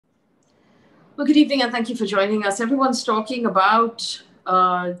Well, good evening and thank you for joining us. Everyone's talking about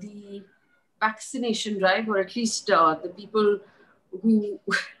the vaccination drive, or at least the who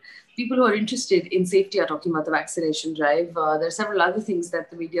people who are interested in safety are talking about the vaccination drive. There are several other things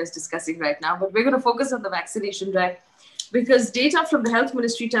that the media is discussing right now, but we're going to focus on the vaccination drive because data from the health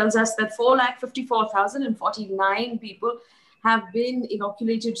ministry tells us that 4,54,049 people have been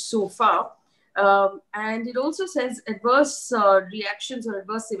inoculated so far. And it also says adverse reactions or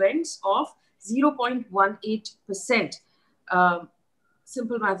adverse events of 0.18%.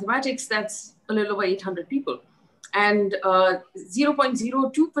 Simple mathematics, that's a little over 800 people. And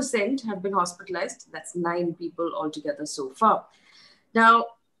 0.02% have been hospitalized. That's 9 people altogether so far. Now,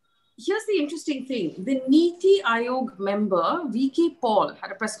 here's the interesting thing. The Niti Aayog member, VK Paul,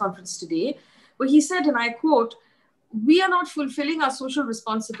 had a press conference today where he said, and I quote, "We are not fulfilling our social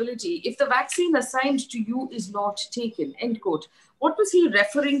responsibility if the vaccine assigned to you is not taken," end quote. What was he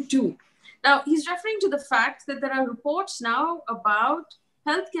referring to? Now, he's referring to the fact that there are reports now about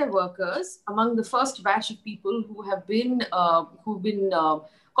healthcare workers among the first batch of people who have been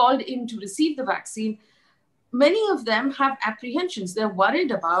called in to receive the vaccine. Many of them have apprehensions. They're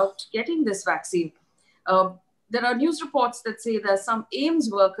worried about getting this vaccine. There are news reports that say there are some AIMS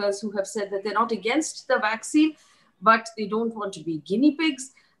workers who have said that they're not against the vaccine, but they don't want to be guinea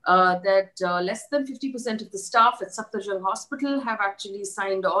pigs. Less than 50% of the staff at Safdarjung Hospital have actually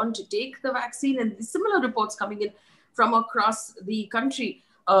signed on to take the vaccine, and similar reports coming in from across the country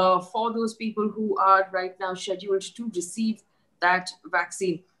for those people who are right now scheduled to receive that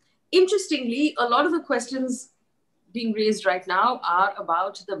vaccine. Interestingly, a lot of the questions being raised right now are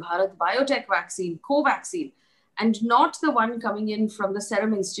about the Bharat Biotech vaccine, Covaxin, and not the one coming in from the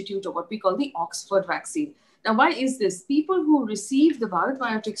Serum Institute, or what we call the Oxford vaccine. Now, why is this? People who receive the Bharat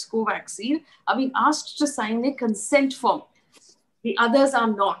Biotech's Covaxin are being asked to sign a consent form. The others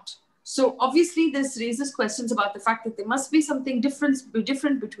are not. So obviously, this raises questions about the fact that there must be something different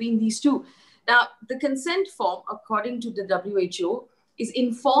between these two. Now, the consent form, according to the WHO, is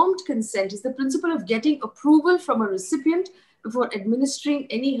informed consent, is the principle of getting approval from a recipient before administering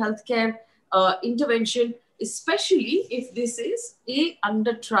any healthcare intervention, especially if this is a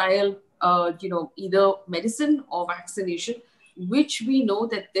under trial, either medicine or vaccination, which we know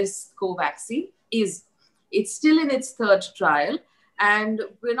that this Covaxin is. It's still in its 3rd trial, and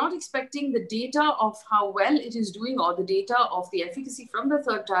we're not expecting the data of how well it is doing or the data of the efficacy from the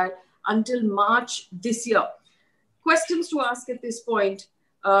 3rd trial until March this year. Questions to ask at this point,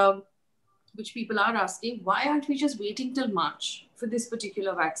 which people are asking: why aren't we just waiting till March for this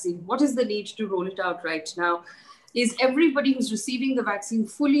particular vaccine? What is the need to roll it out right now? Is everybody who's receiving the vaccine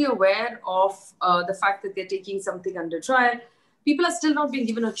fully aware of the fact that they're taking something under trial? People are still not being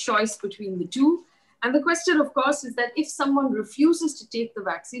given a choice between the two. And the question, of course, is that if someone refuses to take the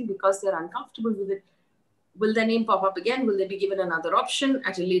vaccine because they're uncomfortable with it, will their name pop up again? Will they be given another option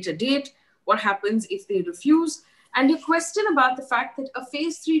at a later date? What happens if they refuse? And your question about the fact that a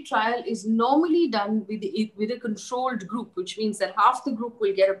phase 3 trial is normally done with a controlled group, which means that half the group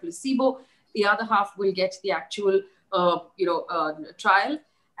will get a placebo, the other half will get the actual trial,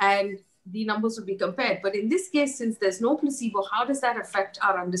 and the numbers will be compared. But in this case, since there's no placebo, how does that affect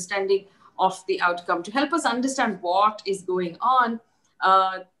our understanding of the outcome? To help us understand what is going on,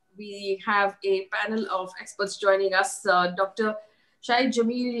 we have a panel of experts joining us. Dr. Shahid,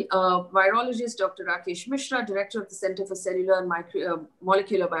 Jameel, Virologist, Dr. Rakesh, Mishra, Director of the Center for Cellular and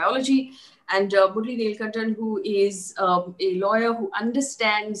Molecular Biology, and Murali, Neelakantan, who is a lawyer who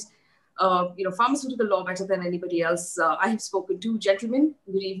understands pharmaceutical law better than anybody else I have spoken to. Gentlemen,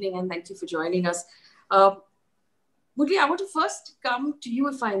 good evening and thank you for joining us. Murali, I want to first come to you,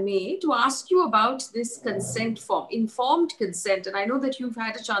 if I may, to ask you about this consent form, informed consent, and I know that you've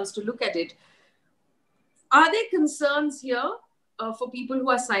had a chance to look at it. Are there concerns here for people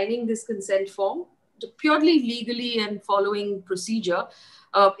who are signing this consent form, purely legally and following procedure?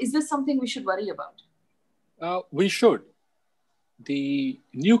 Is this something we should worry about? We should. The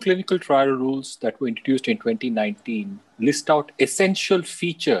new clinical trial rules that were introduced in 2019 list out essential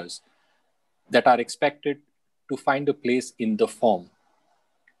features that are expected to find a place in the form.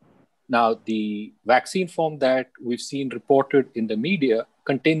 Now, the vaccine form that we've seen reported in the media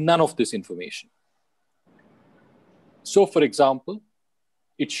contain none of this information. So, for example,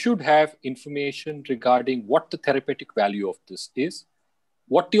 it should have information regarding what the therapeutic value of this is,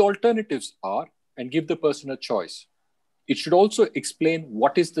 what the alternatives are, and give the person a choice. It should also explain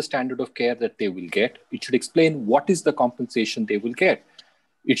what is the standard of care that they will get. It should explain what is the compensation they will get.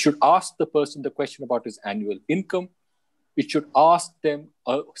 It should ask the person the question about his annual income. It should ask them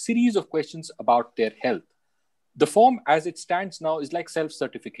a series of questions about their health. The form as it stands now is like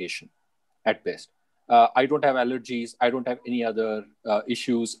self-certification. at best. I don't have allergies. I don't have any other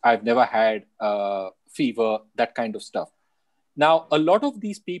issues. I've never had fever, that kind of stuff. Now, a lot of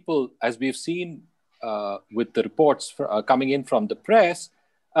these people, as we've seen with the reports coming in from the press,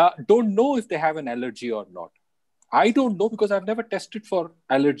 don't know if they have an allergy or not. I don't know because I've never tested for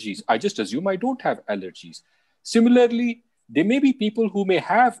allergies. I just assume I don't have allergies. Similarly, there may be people who may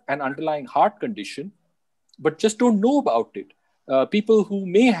have an underlying heart condition, but just don't know about it. People who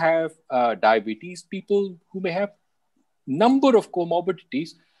may have diabetes, people who may have number of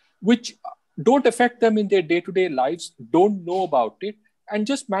comorbidities, which don't affect them in their day-to-day lives, don't know about it, and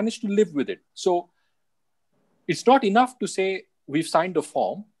just manage to live with it. So it's not enough to say we've signed a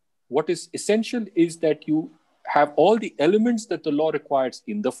form. What is essential is that you have all the elements that the law requires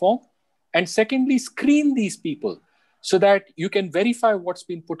in the form. And secondly, screen these people so that you can verify what's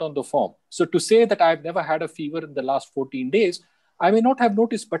been put on the form. So to say that I've never had a fever in the last 14 days, I may not have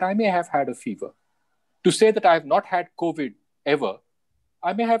noticed, but I may have had a fever. To say that I have not had COVID ever,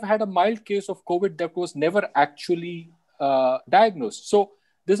 I may have had a mild case of COVID that was never actually diagnosed. So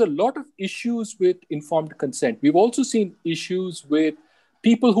there's a lot of issues with informed consent. We've also seen issues with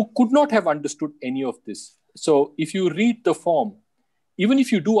people who could not have understood any of this. So if you read the form, even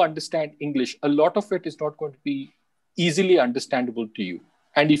if you do understand English, a lot of it is not going to be easily understandable to you.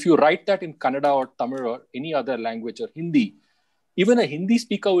 And if you write that in Kannada or Tamil or any other language or Hindi, even a Hindi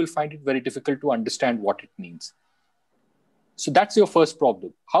speaker will find it very difficult to understand what it means. So that's your first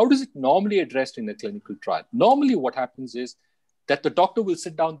problem. How does it normally addressed in a clinical trial? Normally what happens is that the doctor will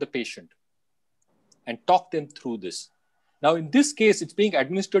sit down with the patient and talk them through this. Now, in this case, it's being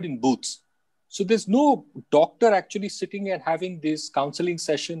administered in booths. So there's no doctor actually sitting and having this counseling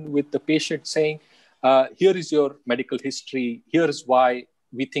session with the patient saying, here is your medical history, here is why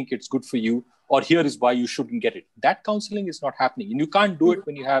we think it's good for you, or here is why you shouldn't get it. That counseling is not happening. And you can't do it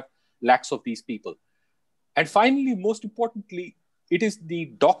when you have lakhs of these people. And finally, most importantly, it is the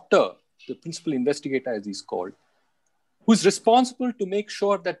doctor, the principal investigator as he's called, who's responsible to make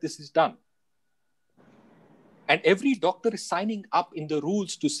sure that this is done. And every doctor is signing up in the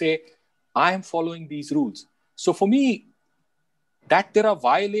rules to say, I am following these rules. So for me, that there are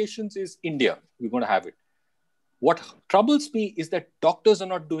violations is India. We're going to have it. What troubles me is that doctors are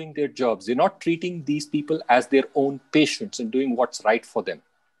not doing their jobs. They're not treating these people as their own patients and doing what's right for them.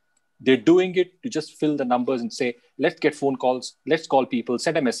 They're doing it to just fill the numbers and say, let's get phone calls, let's call people,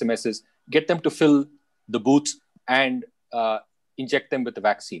 send them SMSs, get them to fill the booths and inject them with the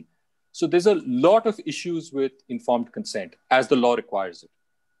vaccine. So there's a lot of issues with informed consent as the law requires it.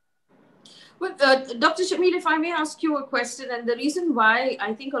 Well, Dr. Jameel, if I may ask you a question, and the reason why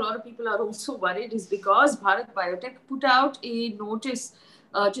I think a lot of people are also worried is because Bharat Biotech put out a notice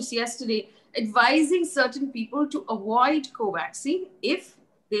just yesterday advising certain people to avoid Covaxin if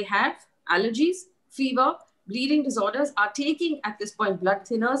they have allergies, fever, bleeding disorders, are taking at this point blood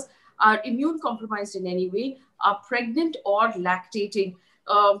thinners, are immune compromised in any way, are pregnant or lactating.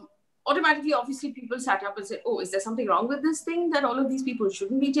 Automatically, obviously, people sat up and said, oh, is there something wrong with this thing that all of these people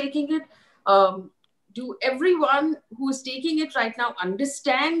shouldn't be taking it? Do everyone who is taking it right now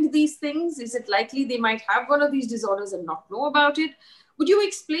understand these things? Is it likely they might have one of these disorders and not know about it? Would you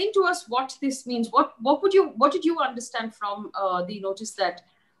explain to us what this means? What did you understand from the notice that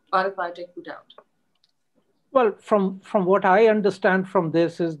Bharat Biotech put out? Well, from what I understand from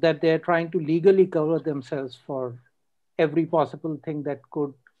this is that they're trying to legally cover themselves for every possible thing that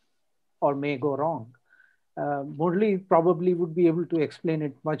could or may go wrong. Murali probably would be able to explain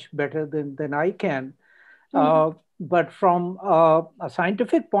it much better than I can. But from a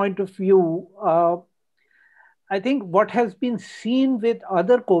scientific point of view, I think what has been seen with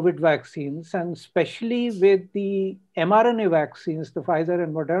other COVID vaccines, and especially with the mRNA vaccines, the Pfizer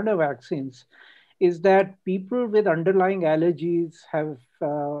and Moderna vaccines, is that people with underlying allergies have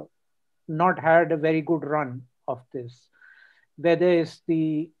not had a very good run of this, whether it's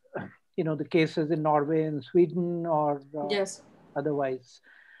the cases in Norway and Sweden or yes, otherwise.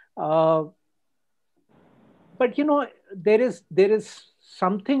 But there is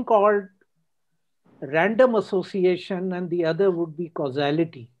something called random association, and the other would be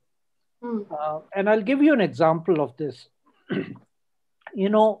causality. And I'll give you an example of this.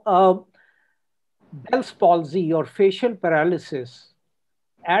 Bell's palsy or facial paralysis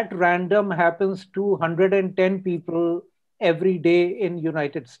at random happens to 110 people every day in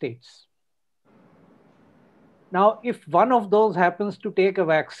United States. Now, if one of those happens to take a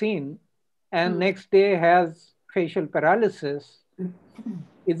vaccine and next day has facial paralysis,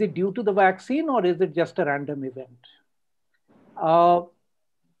 is it due to the vaccine or is it just a random event?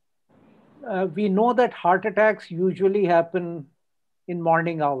 We know that heart attacks usually happen in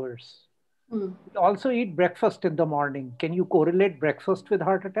morning hours. Hmm. We also eat breakfast in the morning. Can you correlate breakfast with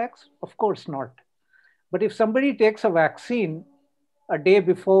heart attacks? Of course not. But if somebody takes a vaccine a day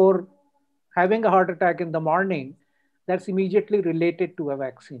before having a heart attack in the morning, that's immediately related to a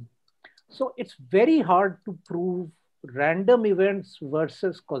vaccine. So it's very hard to prove random events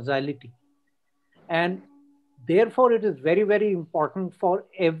versus causality. And therefore, it is very, very important for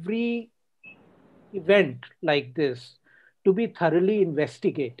every event like this to be thoroughly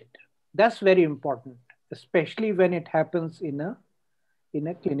investigated. That's very important, especially when it happens in a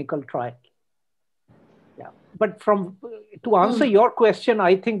clinical trial. Yeah. But from to answer your question,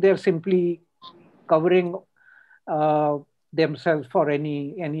 I think they're simply covering uh, themselves for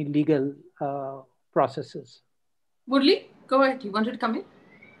any legal processes. Murali, go ahead. You wanted to come in?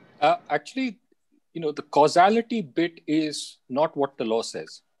 Actually, the causality bit is not what the law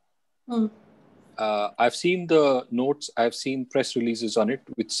says. Hmm. I've seen the notes, I've seen press releases on it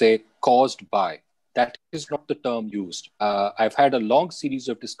which say caused by. That is not the term used. I've had a long series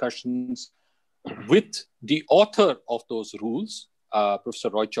of discussions with the author of those rules, Professor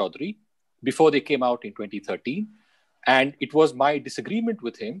Roy Chaudhary, before they came out in 2013. And it was my disagreement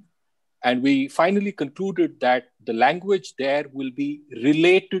with him. And we finally concluded that the language there will be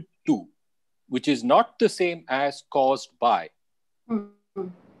related to, which is not the same as caused by.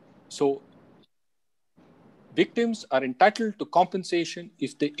 So victims are entitled to compensation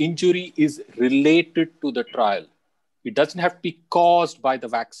if the injury is related to the trial. It doesn't have to be caused by the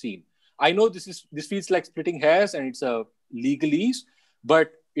vaccine. I know this feels like splitting hairs and it's a legalese,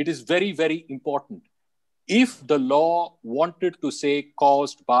 but it is very, very important. If the law wanted to say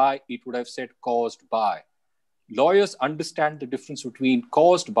caused by, it would have said caused by. Lawyers understand the difference between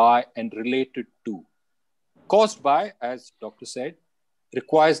caused by and related to. Caused by, as doctor said,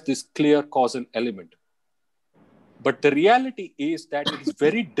 requires this clear causal element. But the reality is that it is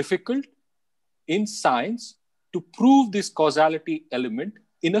very difficult in science to prove this causality element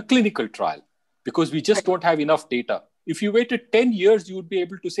in a clinical trial because we just don't have enough data. If you waited 10 years, you would be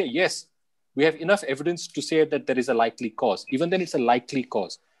able to say, yes, we have enough evidence to say that there is a likely cause. Even then, it's a likely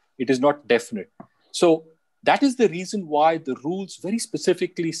cause. It is not definite. So that is the reason why the rules very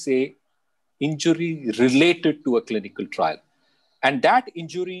specifically say injury related to a clinical trial. And that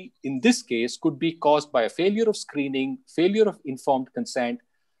injury, in this case, could be caused by a failure of screening, failure of informed consent,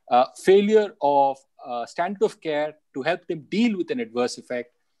 failure of standard of care to help them deal with an adverse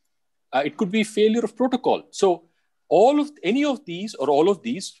effect. It could be failure of protocol. So any of these or all of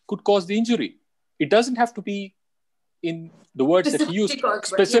these could cause the injury. It doesn't have to be in the words that he used,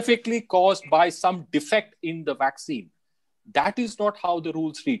 specifically caused by some defect in the vaccine. That is not how the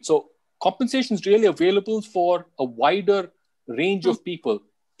rules read. So compensation is really available for a wider range of people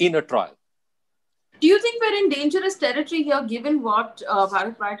in a trial. Do you think we're in dangerous territory here, given what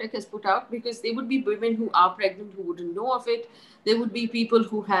Bharat Biotech has put out? Because there would be women who are pregnant who wouldn't know of it. There would be people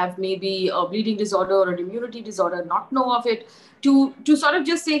who have maybe a bleeding disorder or an immunity disorder, not know of it. To sort of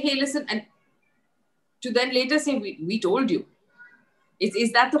just say, hey, listen, and to then later say, we told you.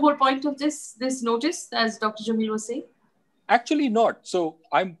 Is that the whole point of this notice, as Dr. Jameel was saying? Actually not. So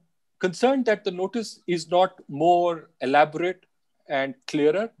I'm concerned that the notice is not more elaborate and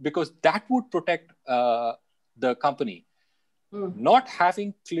clearer because that would protect the company. Not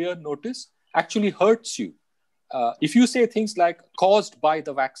having clear notice actually hurts you. If you say things like caused by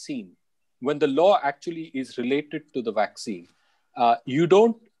the vaccine, when the law actually is related to the vaccine, you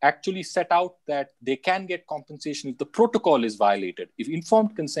don't actually set out that they can get compensation if the protocol is violated, if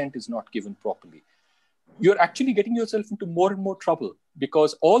informed consent is not given properly. You're actually getting yourself into more and more trouble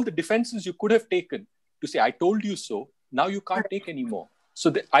because all the defenses you could have taken to say, I told you so, now you can't take anymore.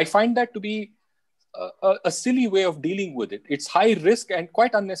 So I find that to be a silly way of dealing with it. It's high risk and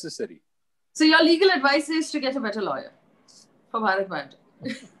quite unnecessary. So your legal advice is to get a better lawyer for Bharat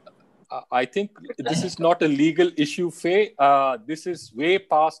Biotech. I think this is not a legal issue, Faye. This is way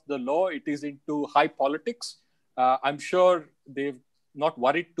past the law. It is into high politics. I'm sure they've not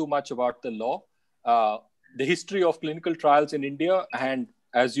worried too much about the law. The history of clinical trials in India and,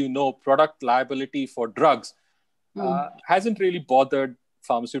 as you know, product liability for drugs hasn't really bothered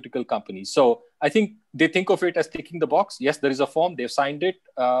pharmaceutical companies. So I think they think of it as ticking the box. Yes, there is a form. They've signed it.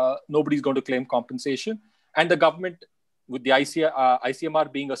 Nobody's going to claim compensation. And the government, with the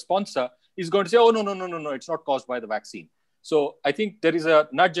ICMR being a sponsor, is going to say, oh, no, it's not caused by the vaccine. So I think there is a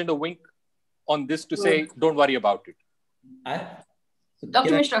nudge and a wink on this to say, don't worry about it.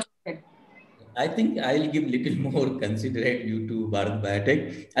 Dr. Mishra. I think I'll give little more considerate due to Bharat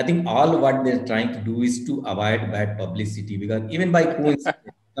Biotech. I think all what they're trying to do is to avoid bad publicity because even by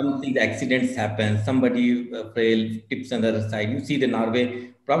coincidence, something accidents happen, somebody frail tips on the other side. You see the Norway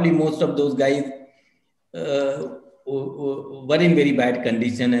probably most of those guys were in very bad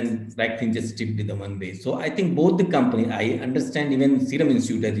condition and vaccine just stripped the one way. So I think both the company, I understand even Serum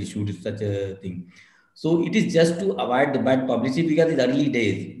Institute has issued such a thing. So it is just to avoid the bad publicity because it's early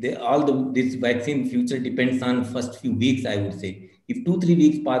days. This vaccine future depends on first few weeks, I would say. If 2-3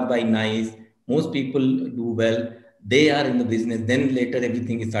 weeks pass by nice, most people do well, they are in the business, then later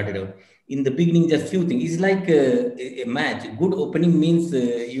everything is started out. In the beginning, just few things. It's like a match. Good opening means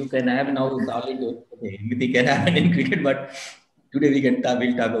you can have now solid. Okay, anything can happen in cricket, but today we'll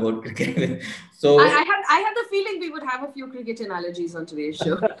talk about cricket. So I had the feeling we would have a few cricket analogies on today's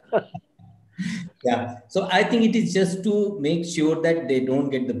show. yeah, so I think it is just to make sure that they don't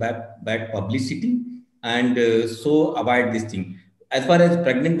get the bad publicity and so avoid this thing. As far as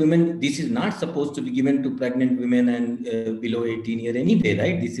pregnant women, this is not supposed to be given to pregnant women and below 18 years anyway,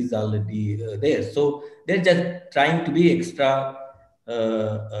 right? This is already there. So they're just trying to be extra,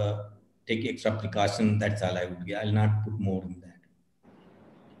 take extra precaution. That's all I would give. I'll not put more in that.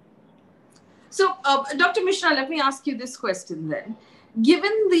 So, Dr. Mishra, let me ask you this question then.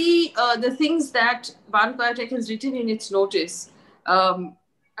 Given the things that Bharat Biotech has written in its notice,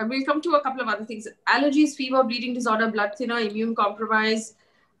 and we'll come to a couple of other things: allergies, fever, bleeding disorder, blood thinner, immune compromise,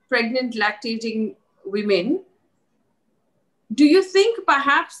 pregnant lactating women. Do you think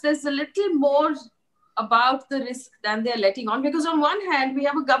perhaps there's a little more about the risk than they're letting on? Because on one hand, we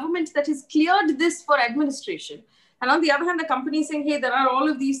have a government that has cleared this for administration. And on the other hand, the company is saying, hey, there are all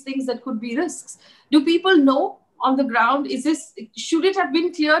of these things that could be risks. Do people know on the ground, should it have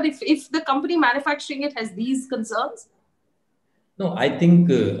been cleared if the company manufacturing it has these concerns? No, I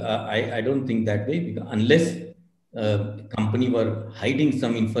think I don't think that way, because unless company were hiding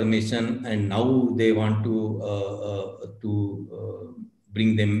some information and now they want to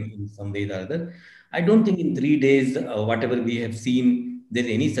bring them in some way or other. I don't think in 3 days, whatever we have seen, there's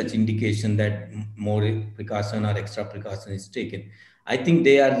any such indication that more precaution or extra precaution is taken. I think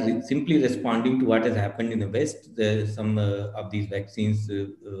they are simply responding to what has happened in the West. Some of these vaccines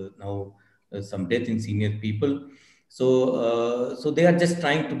now some death in senior people. So they are just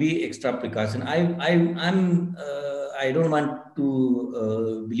trying to be extra precaution. I don't want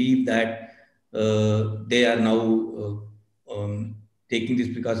to believe that they are now taking this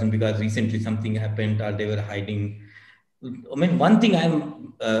precaution because recently something happened or they were hiding. I mean, one thing I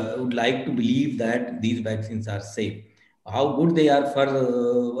would like to believe that these vaccines are safe. How good they are for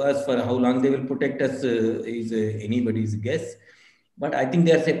us, for how long they will protect us is anybody's guess. But I think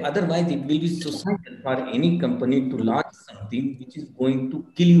they are safe. Otherwise, it will be suicidal for any company to launch something which is going to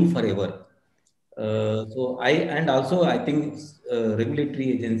kill you forever. I think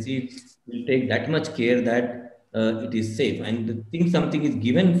regulatory agency will take that much care that it is safe. And the thing something is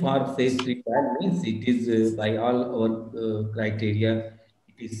given for phase 3 trial means it is by all our criteria,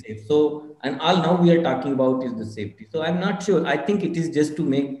 it is safe. So, and all now we are talking about is the safety. So I'm not sure. I think it is just to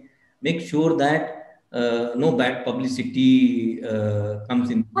make sure that no bad publicity comes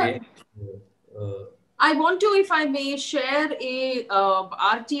in play. I want to, if I may, share a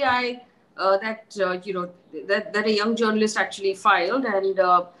RTI that a young journalist actually filed, and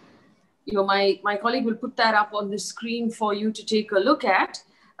my colleague will put that up on the screen for you to take a look at.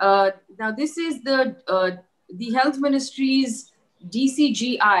 Now, this is the Health Ministry's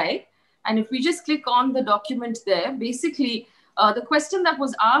DCGI, and if we just click on the document there, basically. The question that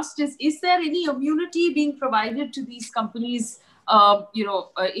was asked is there any immunity being provided to these companies,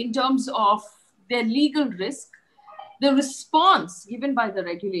 in terms of their legal risk? The response given by the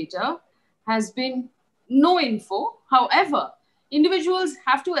regulator has been no info. However, individuals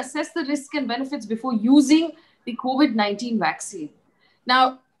have to assess the risk and benefits before using the COVID-19 vaccine.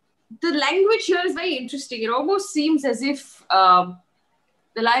 Now, the language here is very interesting. It almost seems as if the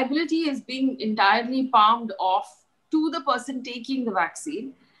liability is being entirely palmed off to the person taking the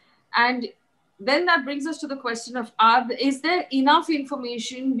vaccine. And then that brings us to the question of, is there enough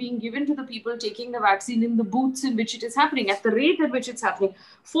information being given to the people taking the vaccine in the booths in which it is happening, at the rate at which it's happening?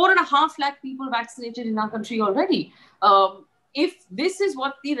 4.5 lakh people vaccinated in our country already. If this is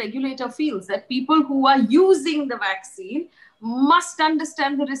what the regulator feels, that people who are using the vaccine must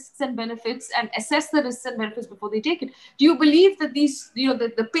understand the risks and benefits and assess the risks and benefits before they take it. Do you believe that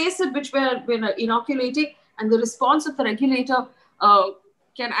the pace at which we're inoculating and the response of the regulator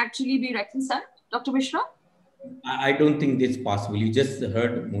can actually be reconciled? Dr. Mishra? I don't think this is possible. You just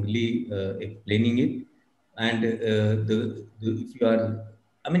heard Murali explaining it. And if you are,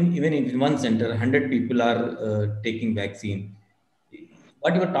 even in one center, 100 people are taking vaccine.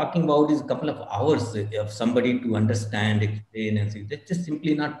 What you are talking about is a couple of hours of somebody to understand, explain, and say. That's just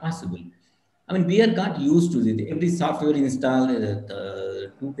simply not possible. We are got used to it. Every software installed,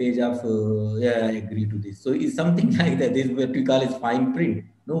 two-page of, yeah, I agree to this. So it's something like that. This is what we call is fine print.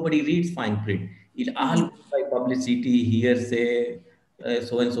 Nobody reads fine print. It all goes by publicity, hearsay,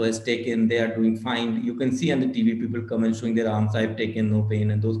 so and so has taken, they are doing fine. You can see on the TV people come and showing their arms, I've taken, no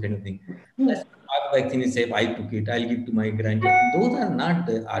pain, and those kind of things. That's not vaccine is safe, I took it, I'll give to my grandchild. Those are not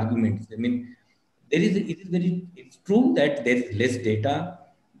the arguments. I mean, it's true that there is less data,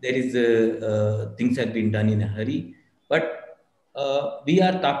 there is things have been done in a hurry, but we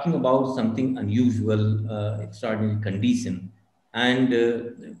are talking about something unusual, extraordinary condition. And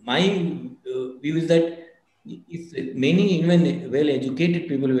my view is that if many even well-educated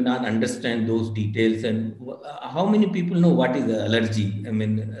people will not understand those details, and how many people know what is allergy? I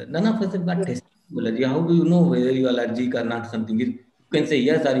mean, none of us have got tested for allergy. How do you know whether you are allergic or not? Something you can say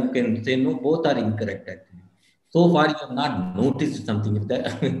yes or you can say no. Both are incorrect actually. So far, you have not noticed something. If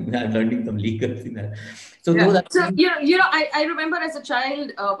that, I'm learning some legal thing. So Yeah. those are So I remember as a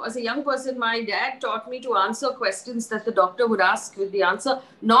child, as a young person, my dad taught me to answer questions that the doctor would ask with the answer,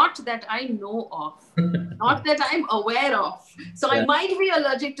 not that I know of, not that I'm aware of. So I yeah. might be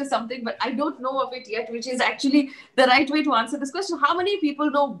allergic to something, but I don't know of it yet, which is actually the right way to answer this question. How many people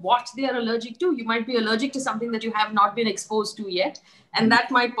know what they are allergic to? You might be allergic to something that you have not been exposed to yet, and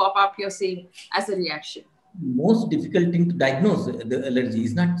that might pop up, you're saying, as a reaction. Most difficult thing to diagnose the allergy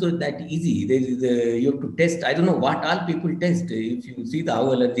is not so that easy. There is you have to test. I don't know what all people test. If you see the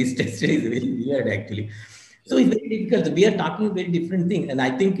how allergy is tested, is very weird actually. So it's very difficult. We are talking a very different thing, and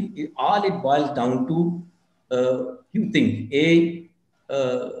I think all it boils down to few things. A,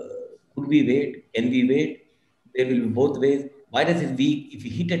 could we wait? Can we wait? There will be both ways. Virus is weak. If we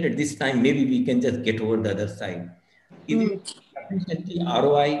hit it at this time, maybe we can just get over the other side. Is it sufficiently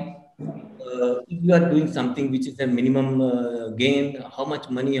ROI? If you are doing something which is a minimum gain, how much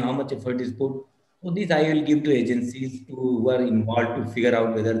money, how much effort is put. So this I will give to agencies who are involved to figure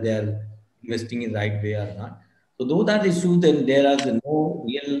out whether they are investing in right way or not. So those are the issues, and there are no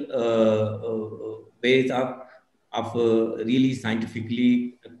real ways of really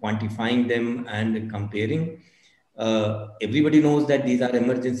scientifically quantifying them and comparing. Everybody knows that these are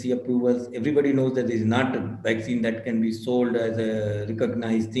emergency approvals. Everybody knows that there is not a vaccine that can be sold as a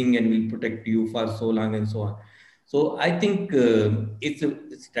recognized thing and will protect you for so long and so on. So I think it's a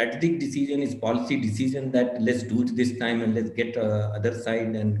strategic decision, it's policy decision that let's do it this time and let's get other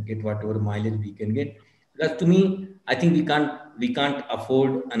side and get whatever mileage we can get. Because to me, I think we can't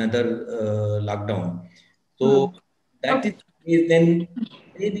afford another lockdown. So that is then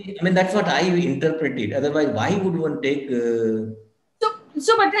maybe, I mean, that's what I interpret it. Otherwise, why would one take?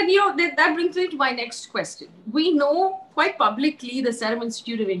 But then, that brings me to my next question. We know quite publicly the Serum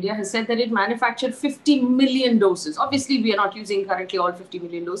Institute of India has said that it manufactured 50 million doses. Obviously, we are not using currently all 50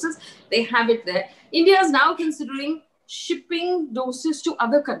 million doses. They have it there. India is now considering shipping doses to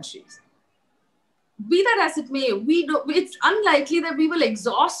other countries. Be that as it may, it's unlikely that we will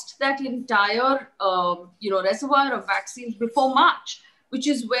exhaust that entire reservoir of vaccines before March, which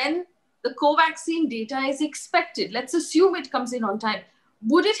is when the Covaxin data is expected. Let's assume it comes in on time.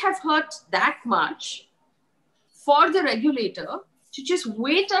 Would it have hurt that much for the regulator to just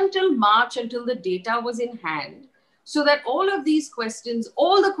wait until March, until the data was in hand, so that all of these questions,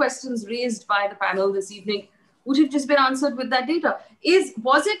 all the questions raised by the panel this evening, would have just been answered with that data?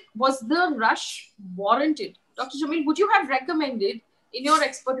 Was the rush warranted? Dr. Jameel, would you have recommended, in your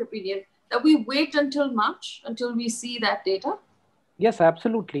expert opinion, that we wait until March, until we see that data? Yes,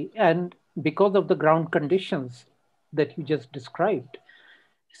 absolutely. And because of the ground conditions that you just described,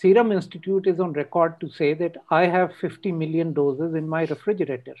 Serum Institute is on record to say that I have 50 million doses in my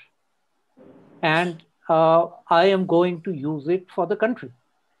refrigerator. And I am going to use it for the country.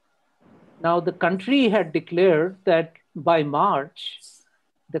 Now, the country had declared that by March,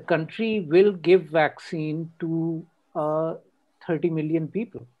 the country will give vaccine to 30 million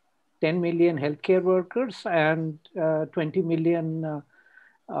people, 10 million healthcare workers and 20 million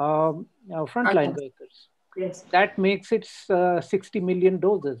frontline workers. Yes. That makes it 60 million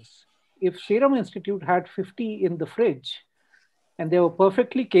doses. If Serum Institute had 50 in the fridge, and they were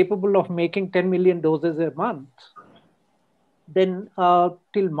perfectly capable of making 10 million doses a month, then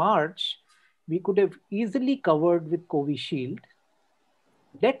till March, we could have easily covered with Covishield,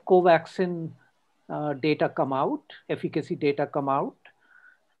 let Covaxin data come out, efficacy data come out,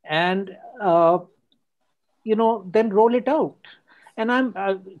 and then roll it out. And I'm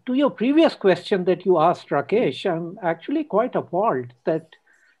to your previous question that you asked, Rakesh, I'm actually quite appalled that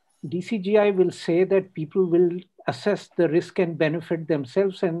DCGI will say that people will assess the risk and benefit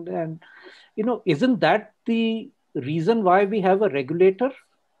themselves. And isn't that the reason why we have a regulator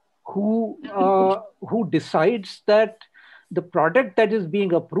who decides that the product that is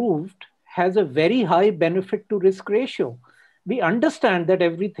being approved has a very high benefit to risk ratio. We understand that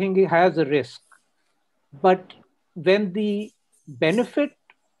everything has a risk, but when the benefit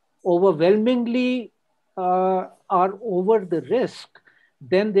overwhelmingly are over the risk,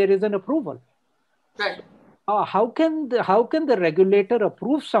 then there is an approval. Right. How can the regulator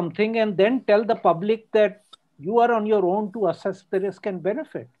approve something and then tell the public that you are on your own to assess the risk and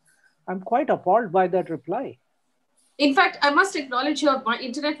benefit? I'm quite appalled by that reply. In fact, I must acknowledge here, my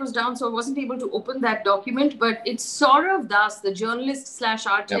internet was down, so I wasn't able to open that document, but it's Saurav Das, the journalist slash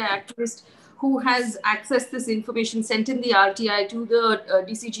RTI activist, who has accessed this information, sent in the RTI to the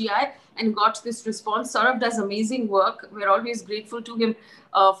DCGI and got this response. Saurav does amazing work. We're always grateful to him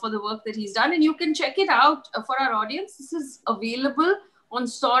for the work that he's done. And you can check it out for our audience. This is available on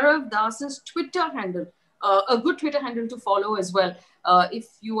Saurav Das's Twitter handle, a good Twitter handle to follow as well, if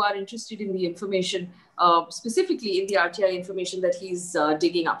you are interested in the information, specifically in the RTI information that he's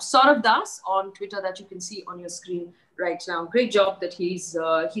digging up. Saurav Das on Twitter, that you can see on your screen right now. Great job that he's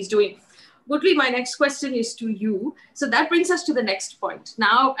doing. Murali, my next question is to you. So that brings us to the next point.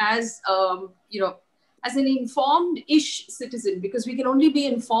 Now, as as an informed-ish citizen, because we can only be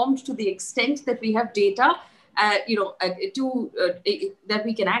informed to the extent that we have data, that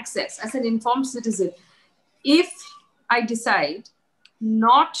we can access. As an informed citizen, if I decide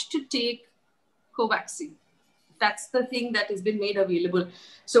not to take Covaxin, that's the thing that has been made available.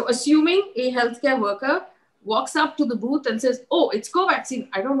 So assuming a healthcare worker walks up to the booth and says, oh, it's Covaxin,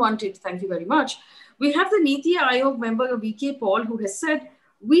 I don't want it, thank you very much. We have the Niti Aayog member, VK Paul, who has said,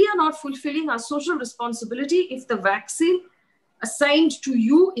 we are not fulfilling our social responsibility if the vaccine assigned to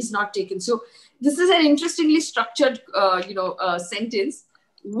you is not taken. So this is an interestingly structured, sentence.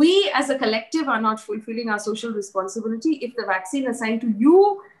 We as a collective are not fulfilling our social responsibility if the vaccine assigned to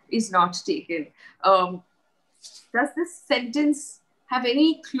you is not taken. Does this sentence have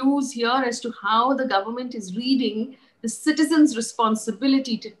any clues here as to how the government is reading the citizens'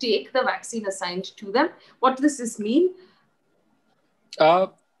 responsibility to take the vaccine assigned to them? What does this mean?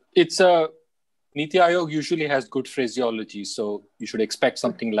 Niti Aayog usually has good phraseology, so you should expect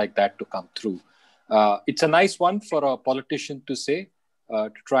something like that to come through. It's a nice one for a politician to say,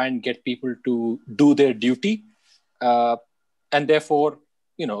 to try and get people to do their duty. And therefore,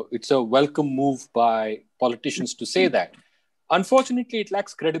 it's a welcome move by politicians to say that. Unfortunately, it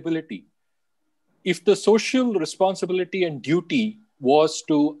lacks credibility. If the social responsibility and duty was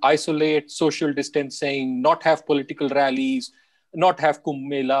to isolate, social distancing, not have political rallies, not have Kumbh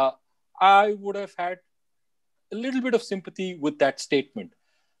Mela, I would have had a little bit of sympathy with that statement.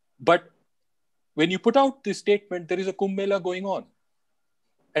 But when you put out this statement, there is a Kumbh Mela going on.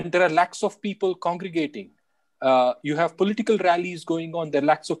 And there are lakhs of people congregating. You have political rallies going on, there are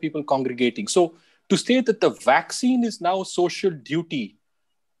lakhs of people congregating. So to say that the vaccine is now social duty,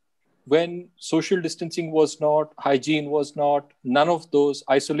 when social distancing was not, hygiene was not, none of those,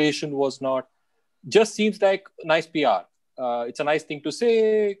 isolation was not, just seems like nice PR. It's a nice thing to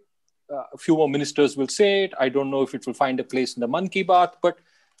say. A few more ministers will say it. I don't know if it will find a place in the Mann Ki Baat, but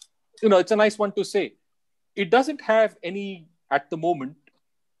it's a nice one to say. It doesn't have any, at the moment,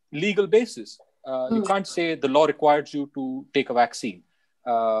 legal basis. You can't say the law requires you to take a vaccine.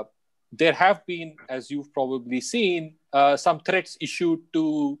 There have been, as you've probably seen, some threats issued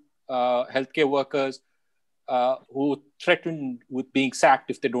to healthcare workers who threatened with being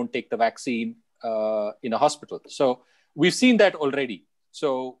sacked if they don't take the vaccine in a hospital. So we've seen that already.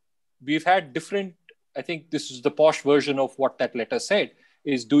 So we've had different, I think this is the posh version of what that letter said,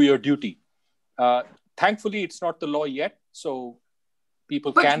 is do your duty. Thankfully, it's not the law yet. So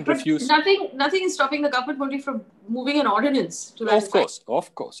people can refuse. Nothing is stopping the government only from moving an ordinance to Of course.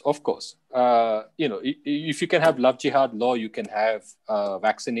 If you can have love jihad law, you can have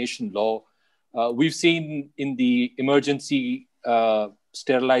vaccination law. We've seen in the emergency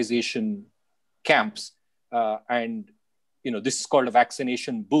sterilization camps, and this is called a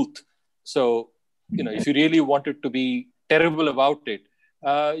vaccination booth. So if you really wanted to be terrible about it,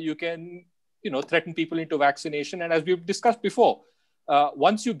 you can threaten people into vaccination. And as we've discussed before,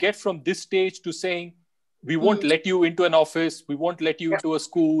 once you get from this stage to saying, we won't let you into an office, we won't let you into a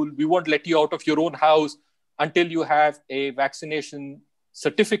school, we won't let you out of your own house until you have a vaccination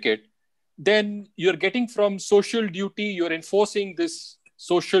certificate, then you're getting from social duty, you're enforcing this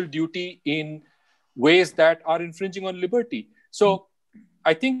social duty in ways that are infringing on liberty. So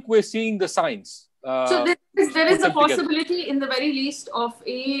I think we're seeing the signs. So there is a possibility, in the very least, of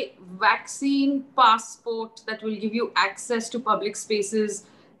a vaccine passport that will give you access to public spaces,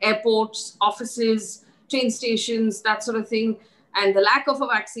 airports, offices, train stations, that sort of thing. And the lack of a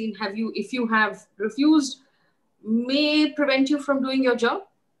vaccine, if you have refused may prevent you from doing your job?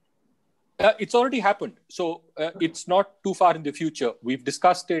 It's already happened. So it's not too far in the future. We've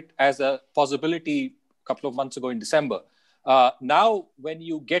discussed it as a possibility a couple of months ago in December. Now, when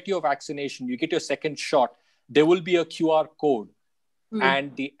you get your vaccination, you get your second shot, there will be a QR code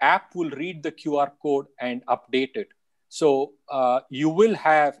and the app will read the QR code and update it. So you will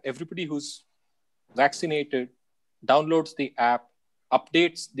have everybody who's vaccinated downloads the app,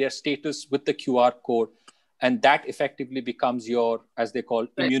 updates their status with the QR code, and that effectively becomes your, as they call,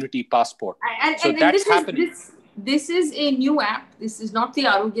 immunity passport. And that's happening. This is a new app. This is not the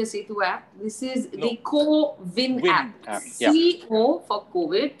Arogya Setu app. This is the CoVIN app. CO for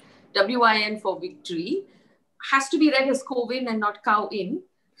COVID, WIN for victory. Has to be read as CoVIN and not cow-in.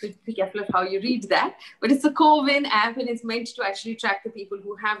 So be careful of how you read that. But it's a CoVIN app, and it's meant to actually track the people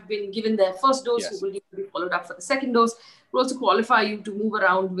who have been given their first dose, who will need to be followed up for the second dose. It will also qualify you to move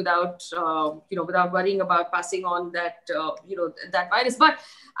around without, without worrying about passing on that, that virus. But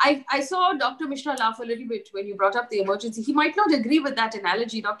I saw Dr. Mishra laugh a little bit when you brought up the emergency. He might not agree with that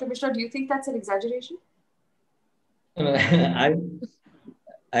analogy. Dr. Mishra, do you think that's an exaggeration? I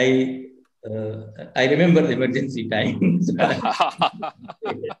remember the emergency time. So I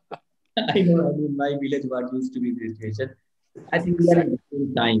know, in my village, what used to be the situation. I think we are in the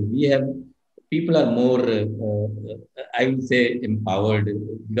same time. People are more, I would say, empowered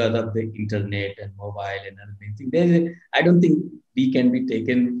because of the internet and mobile and other things. I don't think we can be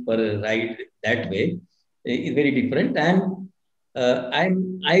taken for a ride that way. It's very different. And I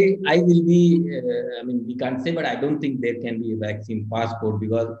will be, we can't say, but I don't think there can be a vaccine passport,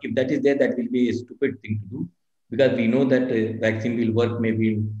 because if that is there, that will be a stupid thing to do, because we know that vaccine will work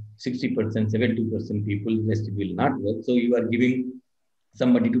maybe in 60%, 70% people, rest will not work. So you are giving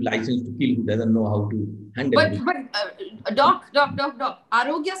somebody to license to kill who doesn't know how to handle it. But Doc,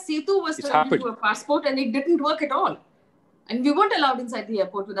 Arogya Setu was turned into a passport and it didn't work at all. And we weren't allowed inside the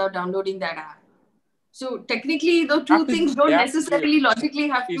airport without downloading that app. So technically, the two things don't necessarily logically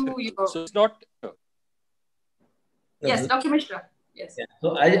have to, So it's not... Yes, Dr. Mishra. Yes. Yeah.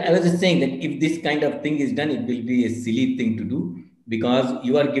 So I was just saying that if this kind of thing is done, it will be a silly thing to do, because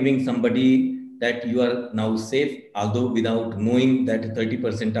you are giving somebody that you are now safe, although without knowing that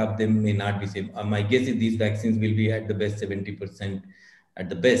 30% of them may not be safe. My guess is these vaccines will be at the best 70% at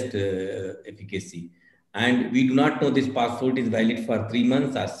the best efficacy. And we do not know this passport is valid for 3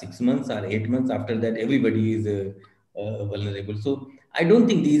 months or 6 months or 8 months. After that, everybody is vulnerable. So I don't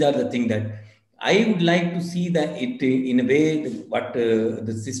think these are the things that I would like to see, that it in a way that what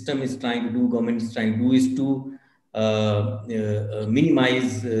the system is trying to do, government is trying to do, is to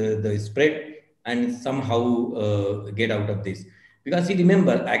minimize the spread and somehow get out of this. Because you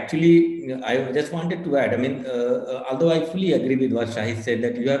remember, actually, I just wanted to add, although I fully agree with what Shahid said,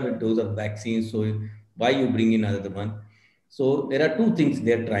 that you have a dose of vaccine, so why you bring in another one? So there are two things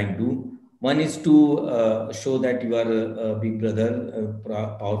they're trying to do. One is to show that you are a big brother,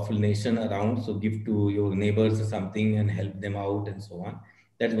 a powerful nation around. So give to your neighbors or something and help them out and so on.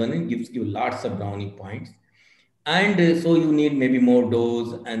 That one, it gives you lots of brownie points. And so you need maybe more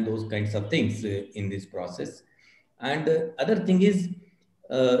dose and those kinds of things in this process. And other thing is,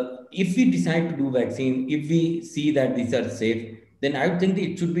 if we decide to do vaccine, if we see that these are safe, then I would think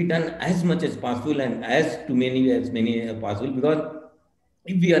it should be done as much as possible and as many as possible, because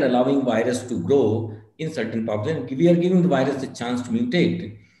if we are allowing virus to grow in certain population, we are giving the virus a chance to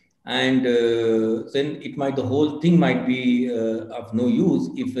mutate. And then the whole thing might be of no use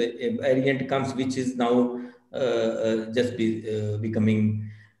if a variant comes, which is now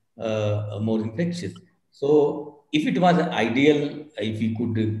becoming more infectious. So if it was ideal, if we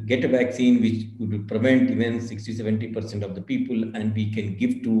could get a vaccine which could prevent even 60-70% of the people, and we can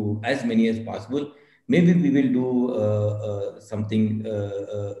give to as many as possible, maybe we will do something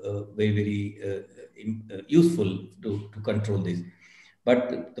very, very useful to control this.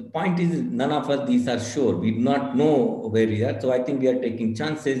 But the point is, none of us, these are sure. We do not know where we are. So I think we are taking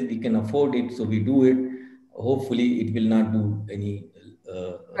chances. We can afford it. So we do it. Hopefully it will not do any,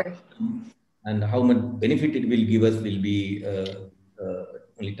 and how much benefit it will give us will be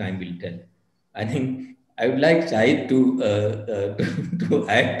only time will tell. I think I would like Shahid to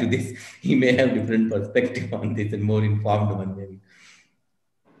add to this. He may have different perspective on this and more informed one maybe.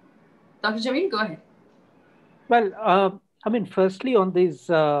 Dr. Jameel, go ahead. Well, firstly on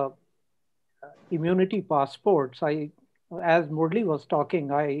these immunity passports, as Murali was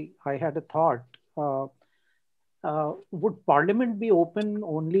talking, I had a thought. Would Parliament be open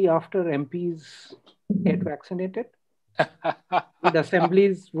only after MPs get vaccinated? Would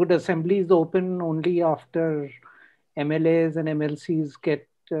assemblies open only after MLAs and MLCs get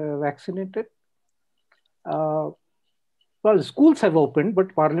vaccinated? Well, schools have opened,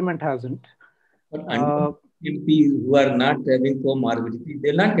 but Parliament hasn't. But MPs who are not having comorbidity,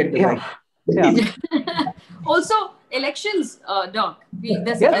 they'll not get the Yeah, vaccine. yeah. Also, elections, Doc.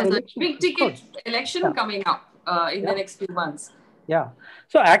 There's Yeah, a elections, big of ticket course. election Yeah, coming up in the yeah, next few months. yeah.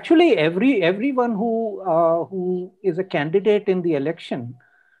 So actually, everyone who is a candidate in the election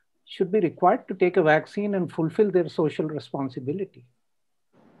should be required to take a vaccine and fulfill their social responsibility.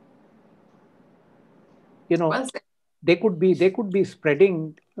 You know, Well said. they could be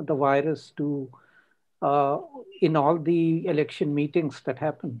spreading the virus to uh, in all the election meetings that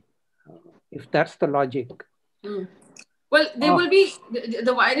happen, if that's the logic. Mm. Well, they Uh, will be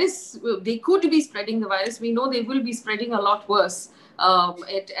the virus. They could be spreading the virus. We know they will be spreading a lot worse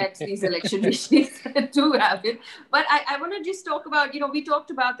at these election meetings to have it. But I want to just talk about. We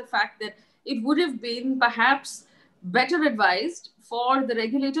talked about the fact that it would have been perhaps better advised for the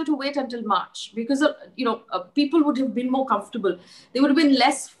regulator to wait until March because people would have been more comfortable. There would have been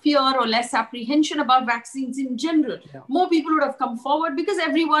less fear or less apprehension about vaccines in general. yeah. More people would have come forward because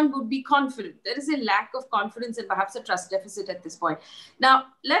everyone would be confident. There is a lack of confidence and perhaps a trust deficit at this point. Now,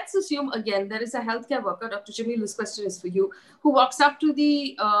 let's assume again there is a healthcare worker, Dr. Jameel, this question is for you, who walks up to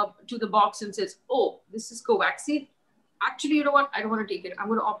the box and says, "Oh, this is Covaxin. Actually, you know what? I don't want to take it. I'm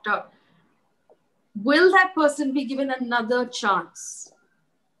going to opt out." Will that person be given another chance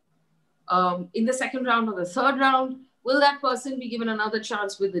in the second round or the third round? Will that person be given another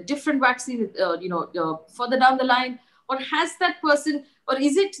chance with a different vaccine, further down the line? Or has that person, or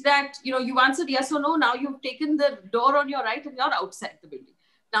is it that, you answered yes or no, now you've taken the door on your right and you're outside the building.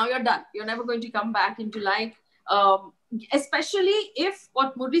 Now you're done. You're never going to come back into life, especially if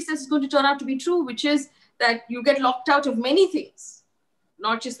what Murali says is going to turn out to be true, which is that you get locked out of many things,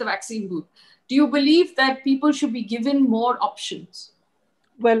 not just the vaccine booth. Do you believe that people should be given more options?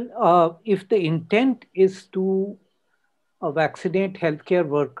 Well, if the intent is to vaccinate healthcare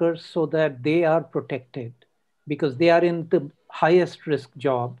workers so that they are protected because they are in the highest risk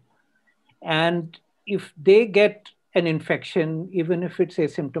job, and if they get an infection, even if it's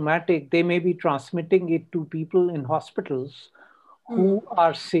asymptomatic, they may be transmitting it to people in hospitals who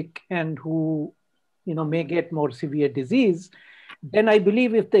are sick and who may get more severe disease. Then I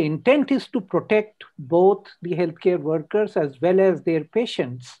believe if the intent is to protect both the healthcare workers as well as their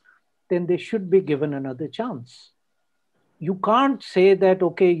patients, then they should be given another chance. You can't say that,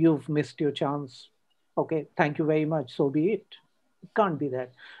 okay, you've missed your chance. Okay, thank you very much. So be it. It can't be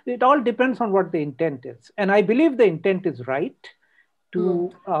that. It all depends on what the intent is. And I believe the intent is right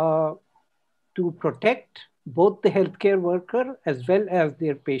to protect both the healthcare worker as well as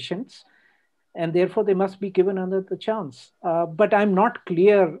their patients. And therefore, they must be given another chance. But I'm not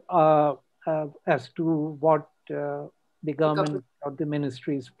clear as to what the government or the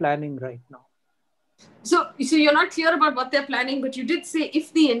ministry is planning right now. So you're not clear about what they're planning, but you did say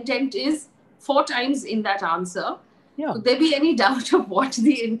if the intent is 4 times in that answer. Yeah. Could there be any doubt of what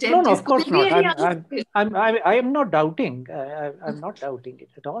the intent is? No, of course not. I am not doubting. I'm not doubting it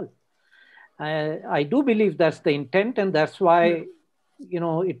at all. I do believe that's the intent, and that's why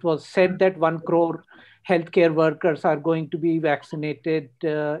it was said that 1 crore healthcare workers are going to be vaccinated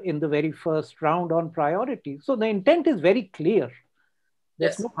in the very first round on priority. So the intent is very clear.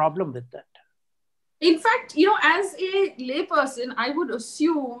 There's no problem with that. In fact, as a layperson, I would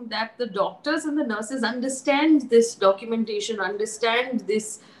assume that the doctors and the nurses understand this documentation, understand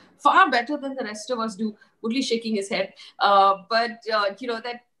this far better than the rest of us do. Murali shaking his head. And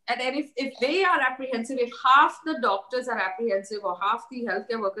if they are apprehensive, if half the doctors are apprehensive or half the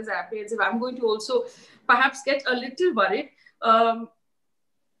healthcare workers are apprehensive, I'm going to also perhaps get a little worried.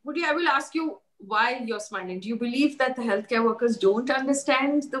 Murali, I will ask you why you're smiling. Do you believe that the healthcare workers don't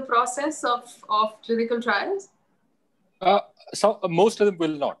understand the process of clinical trials? Most of them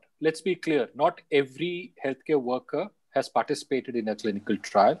will not. Let's be clear. Not every healthcare worker has participated in a clinical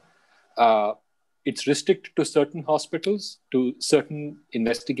trial. It's restricted to certain hospitals, to certain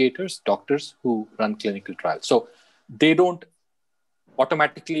investigators, doctors who run clinical trials. So they don't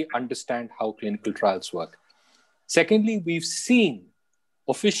automatically understand how clinical trials work. Secondly, we've seen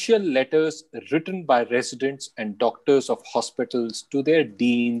official letters written by residents and doctors of hospitals to their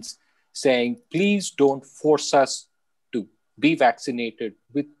deans saying, please don't force us to be vaccinated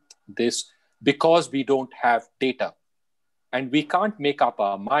with this because we don't have data. And we can't make up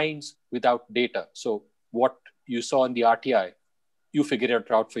our minds without data. So what you saw in the RTI, you figure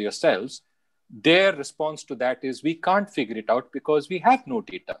it out for yourselves. Their response to that is, we can't figure it out because we have no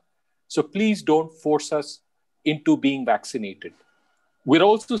data. So please don't force us into being vaccinated. We're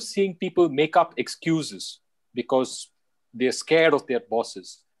also seeing people make up excuses because they're scared of their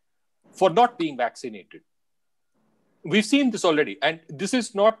bosses for not being vaccinated. We've seen this already. And this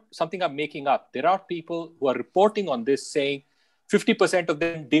is not something I'm making up. There are people who are reporting on this saying 50% of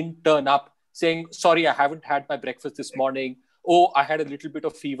them didn't turn up, saying, sorry, I haven't had my breakfast this morning. Oh, I had a little bit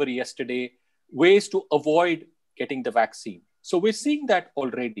of fever yesterday. Ways to avoid getting the vaccine. So we're seeing that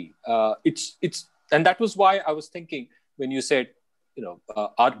already. And that was why I was thinking when you said,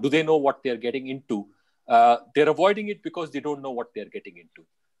 do they know what they're getting into? They're avoiding it because they don't know what they're getting into.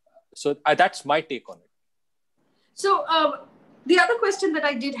 So that's my take on it. So the other question that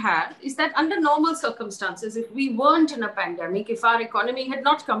I did have is that under normal circumstances, if we weren't in a pandemic, if our economy had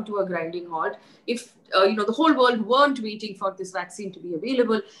not come to a grinding halt, if the whole world weren't waiting for this vaccine to be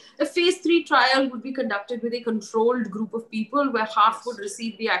available, a phase 3 trial would be conducted with a controlled group of people where half would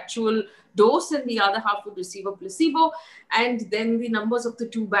receive the actual dose and the other half would receive a placebo, and then the numbers of the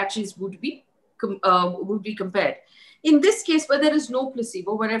two batches would be compared. In this case, where there is no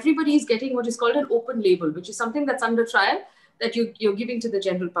placebo, where everybody is getting what is called an open label, which is something that's under trial that you're giving to the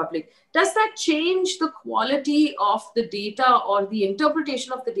general public, does that change the quality of the data or the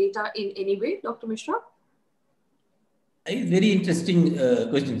interpretation of the data in any way, Dr. Mishra? It's very interesting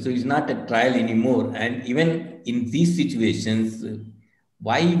question. So it's not a trial anymore. And even in these situations,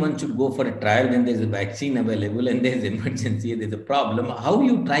 why one should go for a trial when there's a vaccine available and there's emergency, there's a problem? How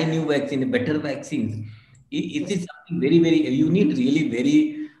you try new vaccine, better vaccines? It is something very, very, you need really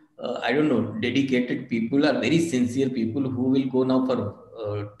very, dedicated people or very sincere people who will go now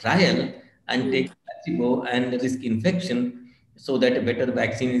for trial and take placebo and risk infection so that a better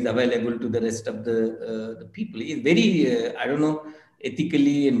vaccine is available to the rest of the people. It's very,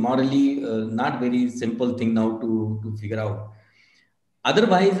 ethically and morally not very simple thing now to figure out.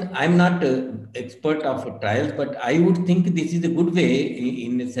 Otherwise, I'm not an expert of trials, but I would think this is a good way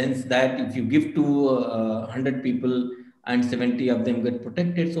in the sense that if you give to 100 people and 70 of them get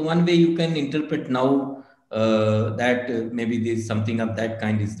protected, so one way you can interpret now that maybe there's something of that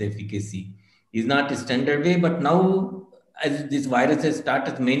kind is the efficacy. Is not a standard way, but now as this virus has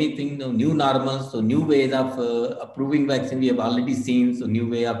started many things, new normals, so new ways of approving vaccine we have already seen, so new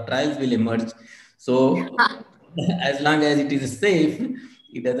way of trials will emerge. So as long as it is safe,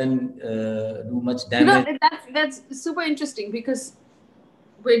 it doesn't do much damage. That's super interesting because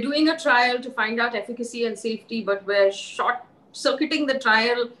we're doing a trial to find out efficacy and safety, but we're short-circuiting the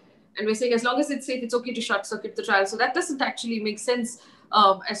trial and we're saying as long as it's safe, it's okay to short-circuit the trial. So that doesn't actually make sense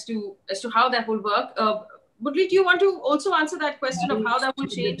as to how that will work. Murali, do you want to also answer that question of how that will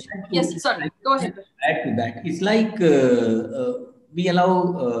change? Yes, sorry, go ahead. Add to that, it's like we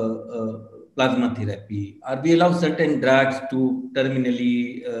allow plasma therapy, or we allow certain drugs to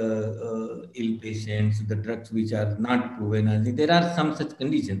terminally ill patients, the drugs which are not proven. I think there are some such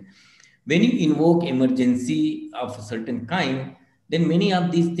conditions. When you invoke emergency of a certain kind, then many of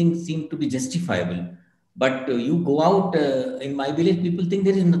these things seem to be justifiable. But you go out in my village, people think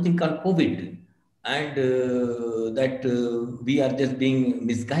there is nothing called COVID, and that we are just being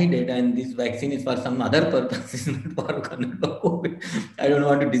misguided, and this vaccine is for some other purpose, it's not for COVID. I don't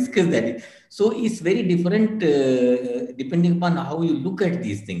want to discuss that. So it's very different depending upon how you look at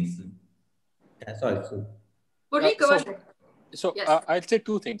these things. That's all. Murali, go ahead. So yes. I'll say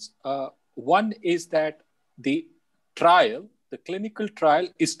two things. One is that the clinical trial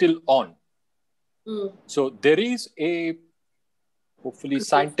is still on. So there is a hopefully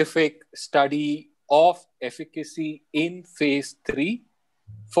scientific study of efficacy in phase 3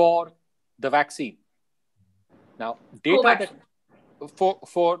 for the vaccine. Now, data for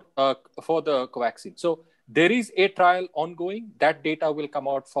the Covaxin. So there is a trial ongoing. That data will come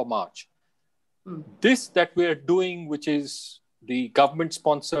out for March. This that we are doing, which is the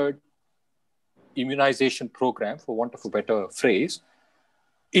government-sponsored immunization program, for want of a better phrase,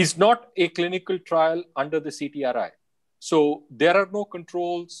 is not a clinical trial under the CTRI. So there are no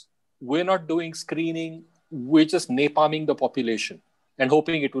controls. We're not doing screening. We're just napalming the population and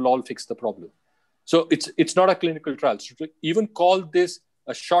hoping it will all fix the problem. So it's not a clinical trial. So to even call this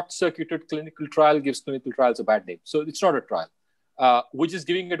a short-circuited clinical trial gives clinical trials a bad name. So it's not a trial. We're just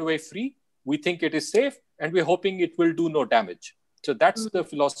giving it away free. We think it is safe, and we're hoping it will do no damage. So that's the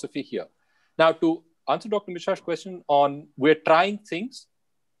philosophy here. Now, to answer Dr. Mishra's question on we're trying things,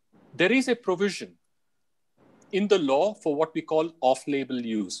 there is a provision in the law for what we call off-label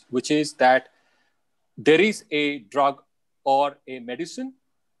use, which is that there is a drug or a medicine.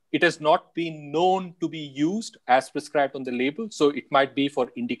 It has not been known to be used as prescribed on the label. So it might be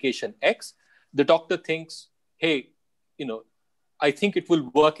for indication X. The doctor thinks, hey, I think it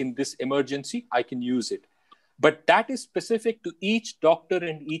will work in this emergency. I can use it. But that is specific to each doctor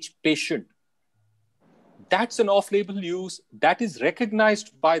and each patient. That's an off-label use that is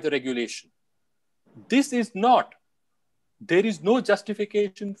recognized by the regulation. This is not. there is no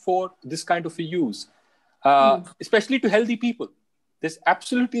justification for this kind of a use, especially to healthy people. There's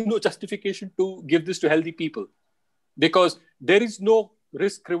absolutely no justification to give this to healthy people because there is no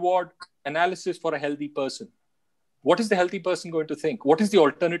risk-reward analysis for a healthy person. What is the healthy person going to think? What is the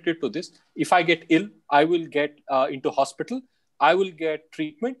alternative to this? If I get ill, I will get into hospital, I will get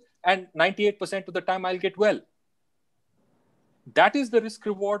treatment, and 98% of the time I'll get well. That is the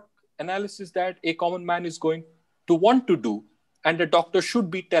risk-reward analysis that a common man is going to want to do. And the doctor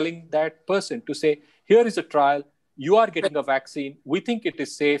should be telling that person to say, here is a trial, you are getting a vaccine, we think it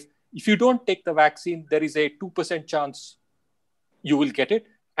is safe. If you don't take the vaccine, there is a 2% chance you will get it,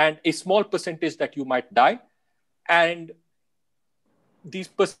 and a small percentage that you might die. And these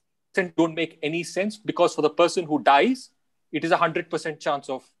percent don't make any sense because for the person who dies, it is a 100% chance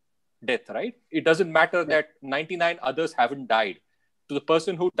of death, right? It doesn't matter that 99 others haven't died. To the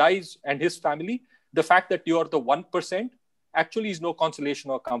person who dies and his family, the fact that you are the 1% actually is no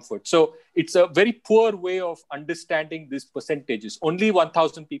consolation or comfort. So it's a very poor way of understanding these percentages. Only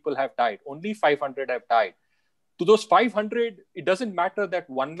 1,000 people have died. Only 500 have died. To those 500, it doesn't matter that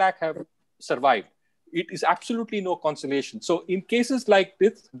 1 lakh have survived. It is absolutely no consolation. So in cases like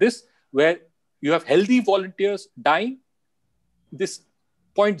this where you have healthy volunteers dying, this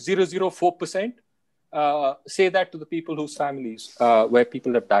 0.004%, say that to the people whose families, where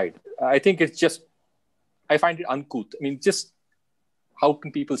people have died. I think it's just, I find it uncouth. I mean, just how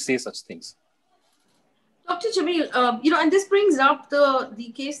can people say such things? Dr. Jameel, and this brings up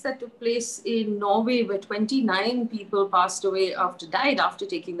the case that took place in Norway where 29 people died after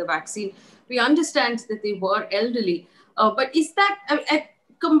taking the vaccine. We understand that they were elderly, but is that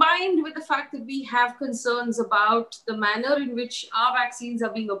combined with the fact that we have concerns about the manner in which our vaccines are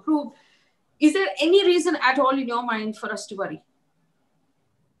being approved, is there any reason at all in your mind for us to worry?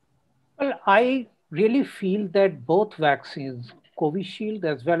 Well, I really feel that both vaccines, Covishield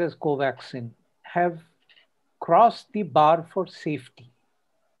as well as Covaxin, have crossed the bar for safety.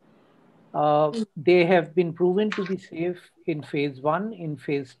 They have been proven to be safe in phase 1, in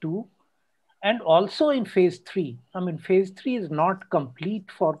phase 2, and also in phase 3. I mean, phase 3 is not complete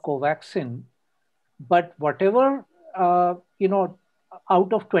for Covaxin, but whatever, out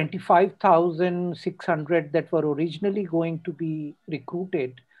of 25,600 that were originally going to be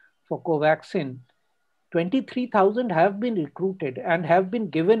recruited for Covaxin, 23,000 have been recruited and have been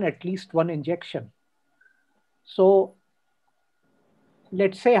given at least 1 injection. So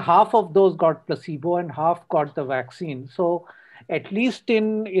let's say half of those got placebo and half got the vaccine. So at least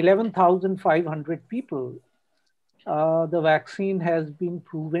in 11,500 people, the vaccine has been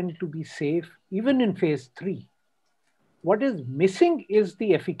proven to be safe, even in phase 3. What is missing is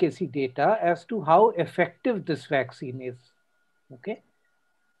the efficacy data as to how effective this vaccine is. Okay.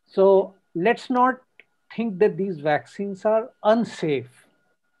 So let's not think that these vaccines are unsafe.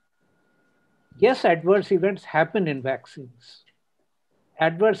 Yes, adverse events happen in vaccines.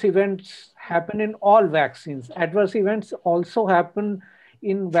 Adverse events happen in all vaccines. Adverse events also happen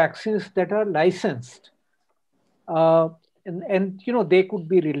in vaccines that are licensed. They could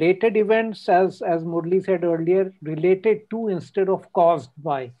be related events, as Murali said earlier, related to instead of caused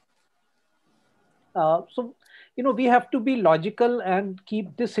by. We have to be logical and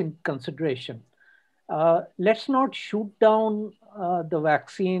keep this in consideration. Let's not shoot down the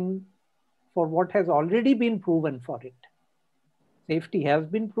vaccine for what has already been proven for it. Safety has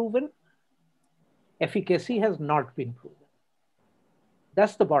been proven. Efficacy has not been proven.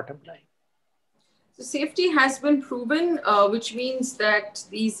 That's the bottom line. So safety has been proven, which means that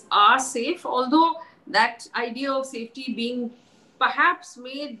these are safe, although that idea of safety being perhaps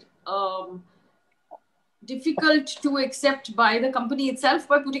made difficult to accept by the company itself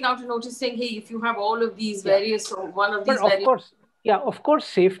by putting out a notice saying, hey, if you have all of these various or one of these various... Of course,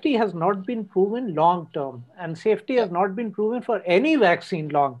 safety has not been proven long-term, and safety has not been proven for any vaccine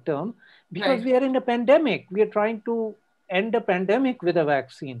long-term because we are in a pandemic. We are trying to end a pandemic with a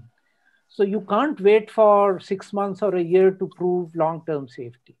vaccine. So you can't wait for 6 months or a year to prove long-term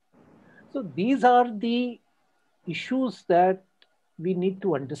safety. So these are the issues that we need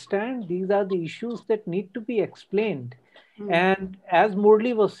to understand. These are the issues that need to be explained. And as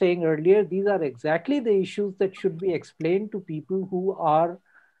Murali was saying earlier, these are exactly the issues that should be explained to people who are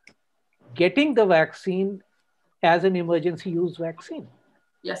getting the vaccine as an emergency use vaccine.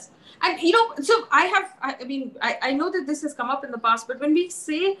 Yes. And, so I know that this has come up in the past, but when we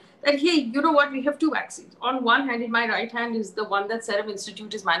say that, hey, you know what, we have 2 vaccines. On one hand, in my right hand is the one that Serum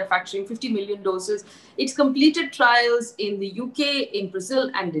Institute is manufacturing, 50 million doses. It's completed trials in the UK, in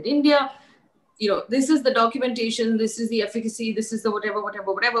Brazil, and in India. This is the documentation, this is the efficacy, this is the whatever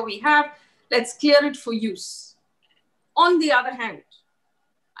we have. Let's clear it for use. On the other hand,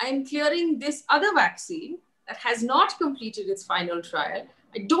 I am clearing this other vaccine that has not completed its final trial.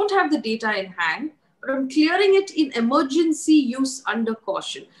 I don't have the data in hand, but I'm clearing it in emergency use under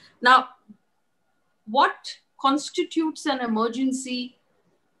caution. Now, what constitutes an emergency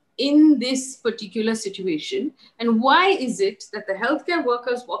in this particular situation? And why is it that the healthcare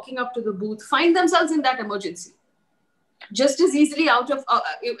workers walking up to the booth find themselves in that emergency? Just as easily out of,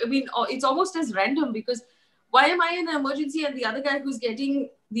 it's almost as random, because why am I in an emergency and the other guy who's getting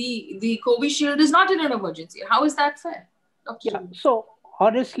the Covidshield is not in an emergency? How is that fair? Yeah, so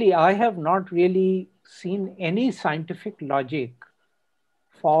honestly, I have not really seen any scientific logic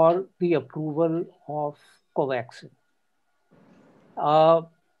for the approval of Covaxin.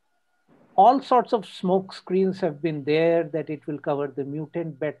 All sorts of smoke screens have been there that it will cover the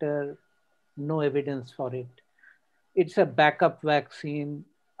mutant better. No evidence for it. It's a backup vaccine.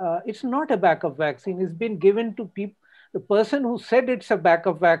 It's not a backup vaccine. It's been given to people. The person who said it's a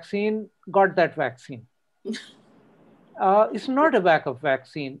backup vaccine got that vaccine. It's not a backup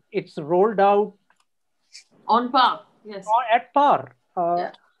vaccine. It's rolled out on par. Yes. At par.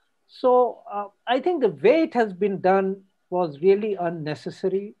 Yeah. So I think the way it has been done was really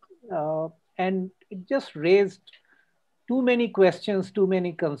unnecessary. And it just raised too many questions, too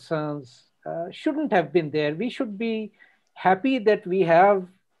many concerns. Shouldn't have been there. We should be happy that we have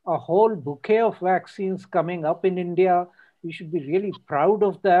a whole bouquet of vaccines coming up in India. We should be really proud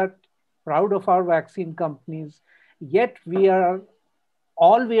of that, proud of our vaccine companies. Yet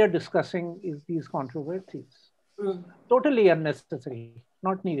all we are discussing is these controversies. Totally unnecessary,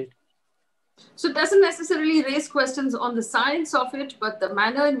 not needed. So it doesn't necessarily raise questions on the science of it, but the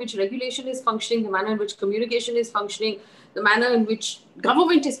manner in which regulation is functioning, the manner in which communication is functioning, the manner in which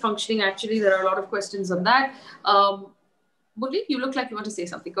government is functioning. Actually, there are a lot of questions on that. Murali, you look like you want to say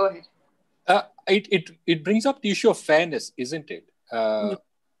something. Go ahead. It brings up the issue of fairness, isn't it?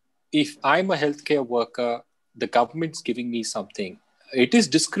 If I'm a healthcare worker, the government's giving me something, it is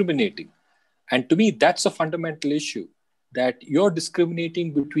discriminating. And to me, that's a fundamental issue, that you're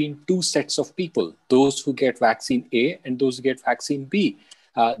discriminating between two sets of people, those who get vaccine A and those who get vaccine B.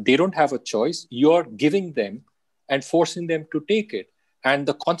 They don't have a choice. You're giving them and forcing them to take it. And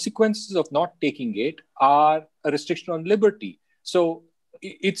the consequences of not taking it are a restriction on liberty. So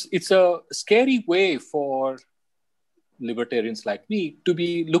it's a scary way for libertarians like me to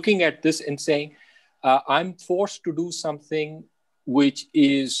be looking at this and saying, I'm forced to do something which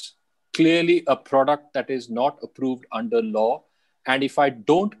is clearly a product that is not approved under law. And if I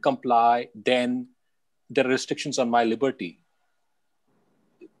don't comply, then there are restrictions on my liberty.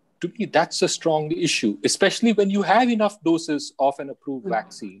 To me, that's a strong issue, especially when you have enough doses of an approved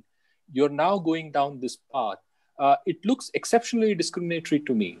vaccine. You're now going down this path. It looks exceptionally discriminatory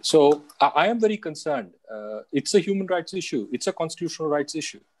to me. So I am very concerned. It's a human rights issue. It's a constitutional rights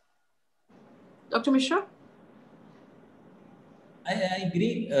issue. Dr. Mishra? I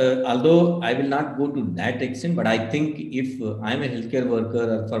agree, although I will not go to that extent, but I think if I'm a healthcare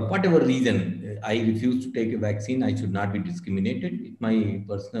worker or for whatever reason I refuse to take a vaccine, I should not be discriminated. It's my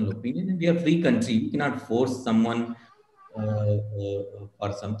personal opinion. And we are a free country. We cannot force someone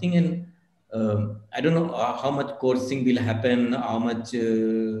for something. And I don't know how much coercing will happen, how much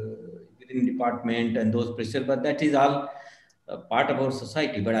within department and those pressure, but that is all part of our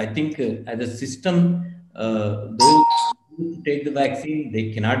society. But I think as a system, those to take the vaccine,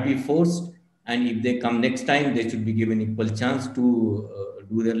 they cannot be forced, and if they come next time, they should be given equal chance to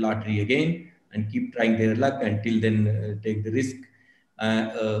do their lottery again and keep trying their luck until then take the risk.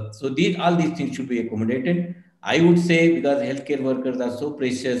 So all these things should be accommodated. I would say, because healthcare workers are so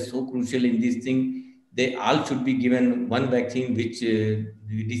precious, so crucial in this thing, they all should be given one vaccine which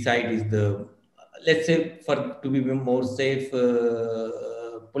we decide is the, let's say, to be more safe,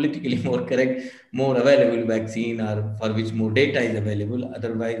 politically more correct, more available vaccine, or for which more data is available.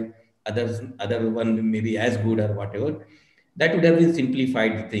 Otherwise, other one may be as good or whatever. That would have been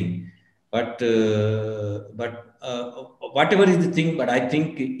simplified the thing. But whatever is the thing, but I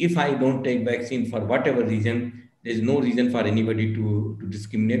think if I don't take vaccine for whatever reason, there's no reason for anybody to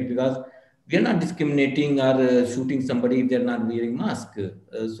discriminate, because we are not discriminating or shooting somebody if they're not wearing mask.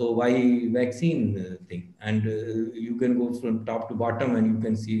 So why vaccine thing? And you can go from top to bottom and you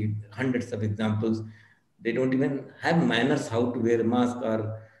can see hundreds of examples. They don't even have manners how to wear a mask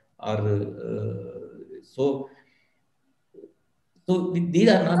so these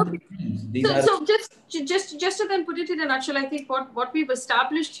are not the things. So just to then put it in a nutshell, I think what we've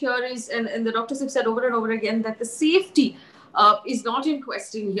established here is, and the doctors have said over and over again, that the safety is not in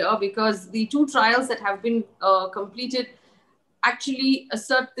question here, because the two trials that have been completed actually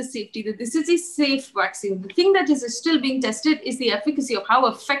assert the safety, that this is a safe vaccine. The thing that is still being tested is the efficacy of how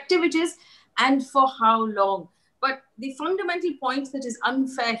effective it is and for how long. But the fundamental point that is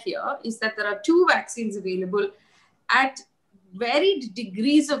unfair here is that there are two vaccines available at varied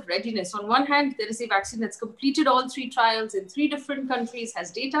degrees of readiness. On one hand, there is a vaccine that's completed all 3 trials in 3 different countries,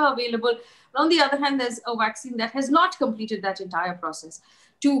 has data available. But on the other hand, there's a vaccine that has not completed that entire process.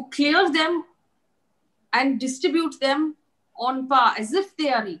 To clear them and distribute them on par as if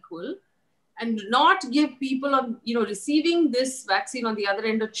they are equal, and not give people on, receiving this vaccine on the other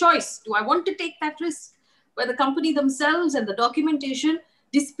end a choice. Do I want to take that risk? Where the company themselves and the documentation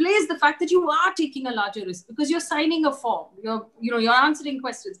displays the fact that you are taking a larger risk because you're signing a form, you're answering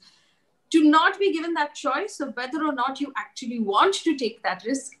questions. To not be given that choice of whether or not you actually want to take that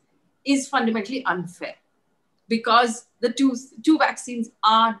risk is fundamentally unfair, because the two vaccines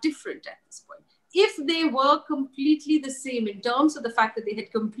are different at this point. If they were completely the same in terms of the fact that they had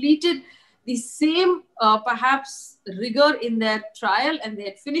completed the same perhaps rigor in their trial and they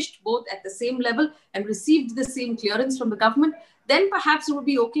had finished both at the same level and received the same clearance from the government, then perhaps it would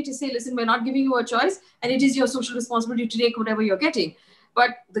be okay to say, listen, we're not giving you a choice and it is your social responsibility to take whatever you're getting.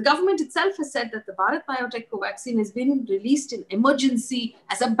 But the government itself has said that the Bharat Biotech Covaxin has been released in emergency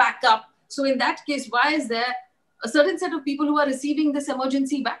as a backup. So in that case, why is there a certain set of people who are receiving this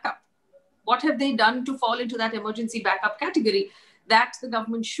emergency backup? What have they done to fall into that emergency backup category? That the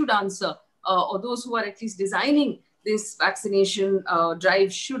government should answer, or those who are at least designing this vaccination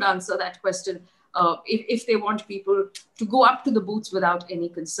drive should answer that question if they want people to go up to the booths without any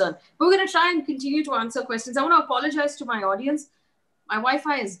concern. But we're going to try and continue to answer questions. I want to apologize to my audience. My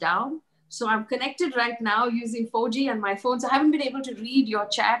Wi-Fi is down, so I'm connected right now using 4G and my phone. So I haven't been able to read your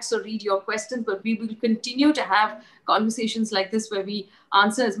chats or read your questions, but we will continue to have conversations like this where we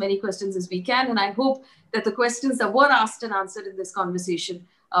answer as many questions as we can. And I hope that the questions that were asked and answered in this conversation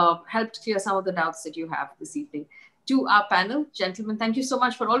helped clear some of the doubts that you have this evening. To our panel, gentlemen, thank you so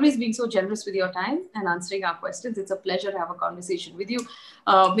much for always being so generous with your time and answering our questions. It's a pleasure to have a conversation with you.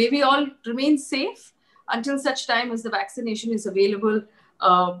 May we all remain safe until such time as the vaccination is available,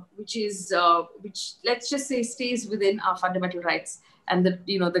 which let's just say stays within our fundamental rights and the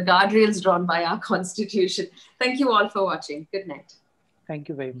guardrails drawn by our constitution. Thank you all for watching. Good night. Thank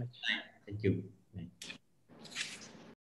you very much. Thank you.